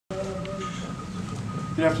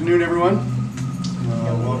Good afternoon, everyone.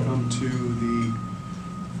 Welcome to the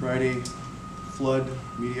Friday flood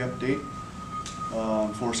media update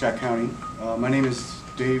for Scott County. My name is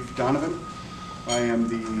Dave Donovan. I am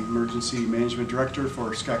the Emergency Management Director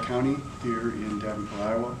for Scott County here in Davenport,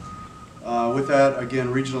 Iowa. With that,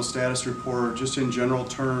 again, regional status report, just in general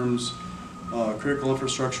terms, critical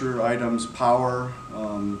infrastructure items, power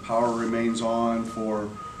remains on for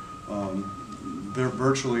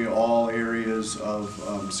virtually all areas of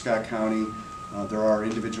Scott County. There are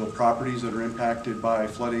individual properties that are impacted by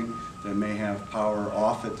flooding that may have power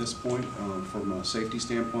off at this point. From a safety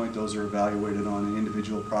standpoint, those are evaluated on an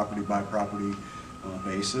individual property by property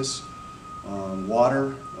basis.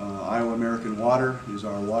 Water, Iowa American Water is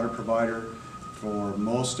our water provider for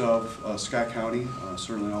most of Scott County,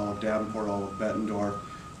 certainly all of Davenport, all of Bettendorf,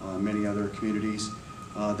 many other communities.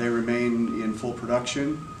 They remain in full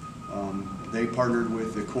production. They partnered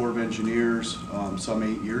with the Corps of Engineers some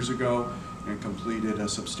 8 years ago and completed a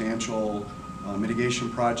substantial mitigation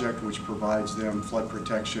project which provides them flood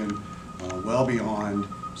protection well beyond,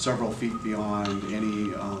 several feet beyond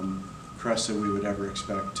any crest that we would ever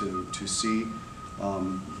expect to see.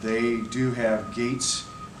 They do have gates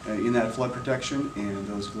in that flood protection, and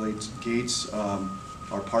those gates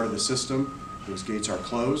are part of the system. Those gates are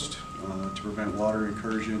closed to prevent water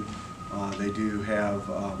incursion. They do have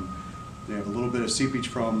a little bit of seepage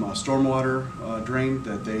from stormwater drain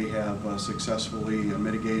that they have successfully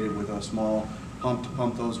mitigated with a small pump to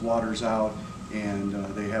pump those waters out, and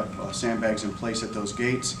they have sandbags in place at those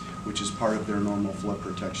gates, which is part of their normal flood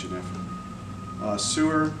protection effort.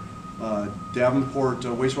 Sewer, Davenport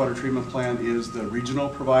wastewater treatment plant is the regional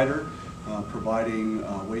provider, providing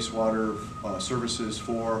wastewater services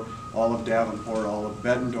for all of Davenport, all of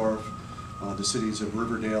Bettendorf, the cities of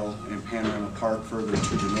Riverdale and Panorama Park further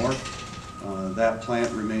to the north. That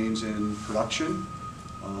plant remains in production.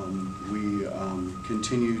 We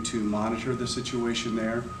continue to monitor the situation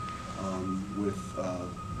there. With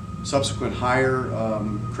subsequent higher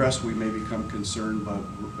crest, we may become concerned, but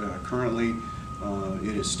currently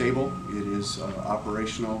it is stable, it is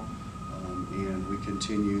operational, and we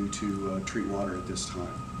continue to treat water at this time.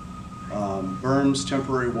 Berms,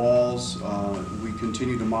 temporary walls, we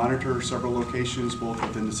continue to monitor several locations, both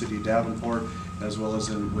within the city of Davenport as well as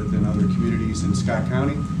within other communities in Scott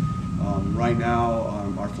County. Right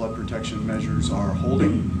now, our flood protection measures are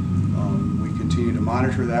holding. We continue to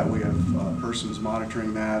monitor that. We have persons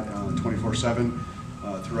monitoring that 24/7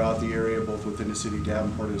 throughout the area, both within the city of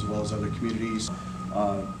Davenport as well as other communities.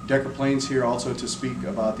 Decker Ploehn's here also to speak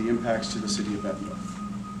about the impacts to the city of Bettendorf.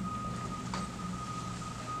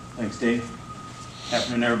 Thanks, Dave.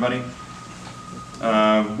 Afternoon, everybody.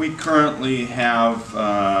 We currently have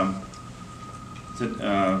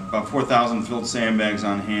about 4,000 filled sandbags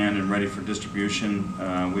on hand and ready for distribution.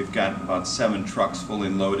 We've got about 7 trucks fully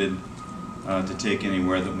loaded to take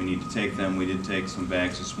anywhere that we need to take them. We did take some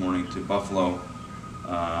bags this morning to Buffalo.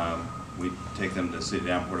 We take them to the city of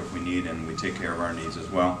Davenport if we need, and we take care of our needs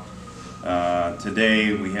as well.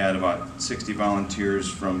 Today we had about 60 volunteers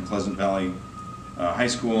from Pleasant Valley High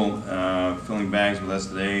School filling bags with us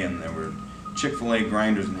today, and there were Chick-fil-A,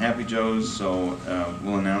 Grinders, and Happy Joe's, so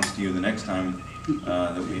we'll announce to you the next time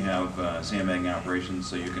that we have sandbagging operations,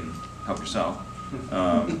 so you can help yourself.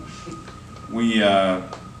 We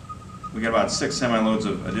got about 6 semi-loads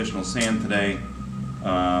of additional sand today.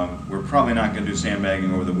 We're probably not going to do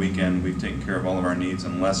sandbagging over the weekend. We've taken care of all of our needs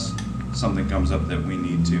unless something comes up that we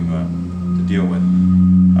need to deal with.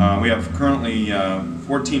 We have currently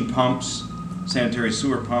 14 pumps, sanitary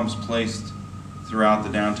sewer pumps placed throughout the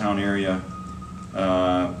downtown area,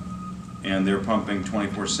 and they're pumping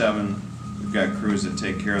 24/7. We've got crews that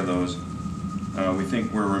take care of those. We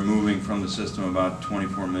think we're removing from the system about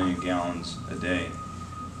 24 million gallons a day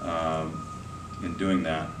in doing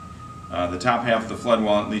that. The top half of the flood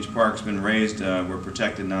wall at Leach Park has been raised. We're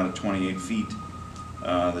protected now to 28 feet.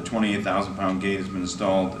 The 28,000-pound gate has been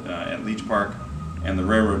installed at Leach Park, and the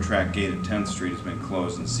railroad track gate at 10th Street has been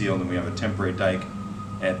closed and sealed, and we have a temporary dike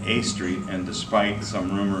at 8th Street, and despite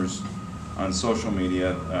some rumors on social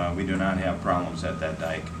media, we do not have problems at that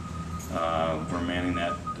dike. We're manning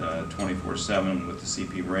that 24/7 with the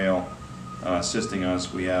CP rail assisting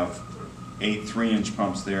us. We have 8 3-inch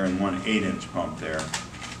pumps there and 1 8-inch pump there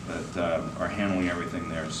that are handling everything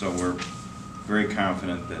there. So we're very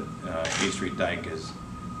confident that 8th Street dike is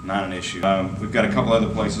not an issue. We've got a couple other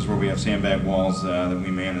places where we have sandbag walls that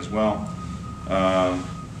we man as well.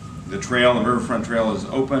 The trail, the riverfront trail, is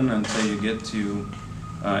open until you get to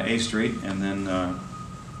 8th Street, and then you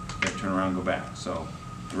have to turn around and go back. So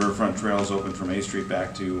the riverfront trail is open from 8th Street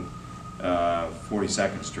back to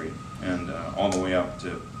 42nd Street, and all the way up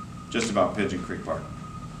to just about Pigeon Creek Park.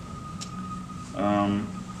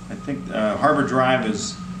 I think Harbor Drive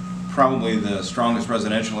is probably the strongest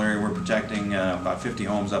residential area we're protecting, about 50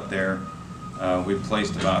 homes up there. We've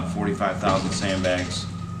placed about 45,000 sandbags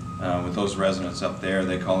with those residents up there.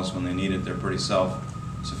 They call us when they need it. They're pretty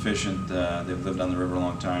self-sufficient. They've lived on the river a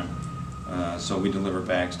long time. So we deliver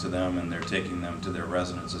bags to them, and they're taking them to their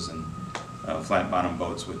residences in flat-bottom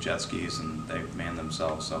boats with jet skis, and they man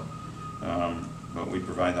themselves. So, but we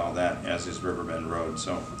provide all that, as is Riverbend Road.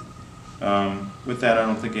 So with that, I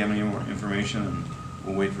don't think you have any more information, and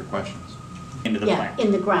we'll wait for questions. Into the Yeah, plant.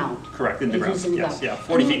 in the ground. Correct, in the It ground, is in the yes, ground. yeah,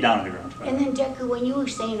 40 And feet down in the ground. And then Decker, when you were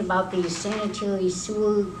saying about these sanitary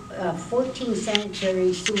sewer, 14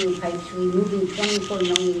 sanitary sewer pipes removing 24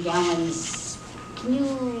 million gallons, can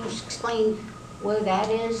you explain where that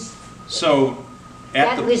is? So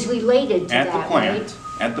at That was related to at that, the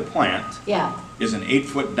plant right? Yeah, is an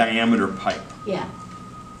 8-foot diameter pipe, yeah,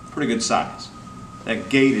 pretty good size. That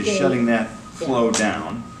gate is Gate. shutting that flow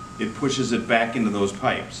down. It pushes it back into those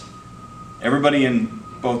pipes. Everybody in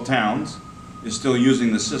both towns is still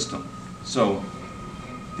using the system. So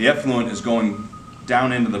the effluent is going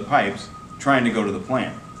down into the pipes, trying to go to the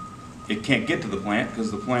plant. It can't get to the plant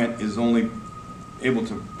because the plant is only able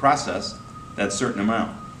to process that certain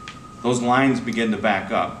amount. Those lines begin to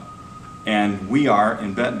back up, and we are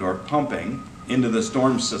in Bettendorf pumping into the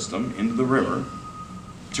storm system, into the river,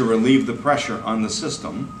 to relieve the pressure on the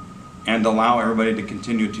system and allow everybody to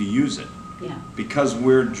continue to use it. yeah, Because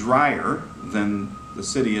we're drier than the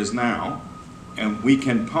city is now, and we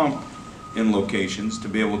can pump in locations to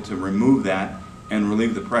be able to remove that and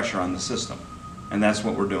relieve the pressure on the system. And that's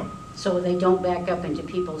what we're doing. so they don't back up into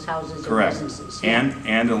people's houses or Correct. businesses. Yeah.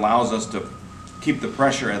 And allows us to keep the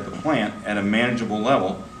pressure at the plant at a manageable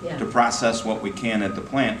level Yeah. to process what we can at the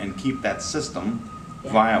plant and keep that system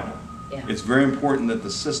Yeah. viable. Yeah. It's very important that the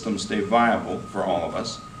system stay viable for all of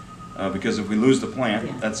us, because if we lose the plant,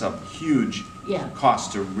 Yeah. that's a huge Yeah.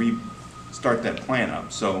 cost to restart that plant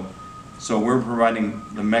up. So we're providing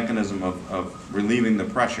the mechanism of relieving the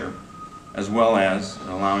pressure, as well as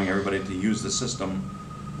allowing everybody to use the system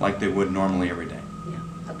like they would normally every day. Yeah,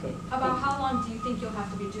 okay. About how long do you think you'll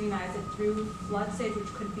have to be doing that? Is it through flood stage,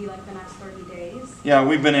 which could be like the next 30 days? Yeah,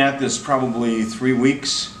 we've been at this probably 3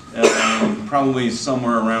 weeks, probably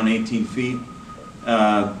somewhere around 18 feet.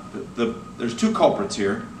 There's two culprits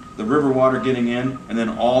here: the river water getting in, and then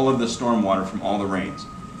all of the storm water from all the rains.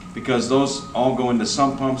 Because those all go into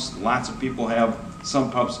sump pumps. Lots of people have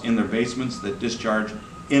sump pumps in their basements that discharge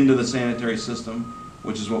into the sanitary system,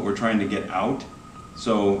 which is what we're trying to get out.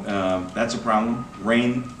 So that's a problem.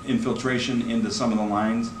 Rain infiltration into some of the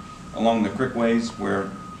lines along the creekways, where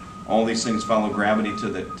all these things follow gravity to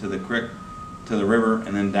the creek, to the river,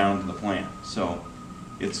 and then down to the plant. So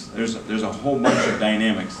there's a whole bunch of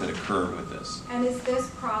dynamics that occur with this. And is this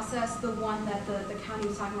process the one that the county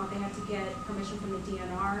was talking about they had to get permission from the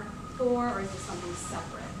DNR for, or is this something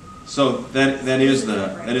separate? So that is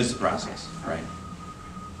the process, right?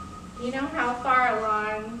 Do you know how far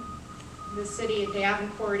along the city of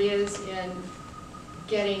Davenport is in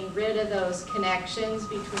getting rid of those connections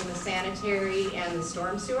between the sanitary and the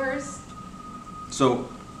storm sewers? So,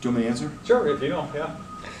 do you want me to answer? Sure, if you know, yeah.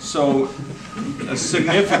 So, a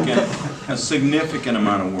significant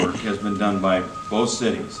amount of work has been done by both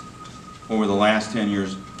cities over the last 10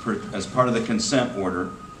 years as part of the consent order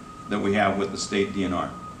that we have with the state DNR.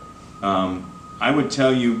 I would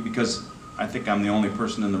tell you, because I think I'm the only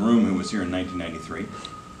person in the room who was here in 1993,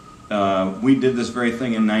 we did this very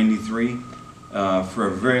thing in '93 for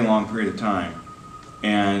a very long period of time,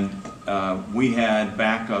 and we had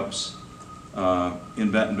backups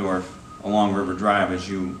in Bettendorf along River Drive, as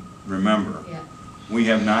you remember. Yeah. We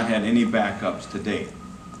have not had any backups to date,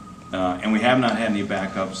 and we have not had any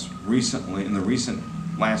backups recently, in the recent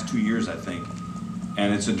last 2 years, I think,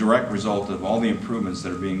 and it's a direct result of all the improvements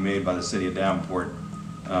that are being made by the city of Davenport,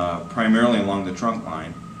 primarily along the trunk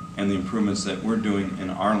line, and the improvements that we're doing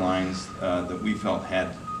in our lines that we felt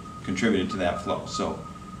had contributed to that flow. So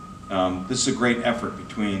this is a great effort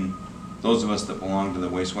between those of us that belong to the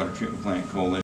Wastewater Treatment Plant Coalition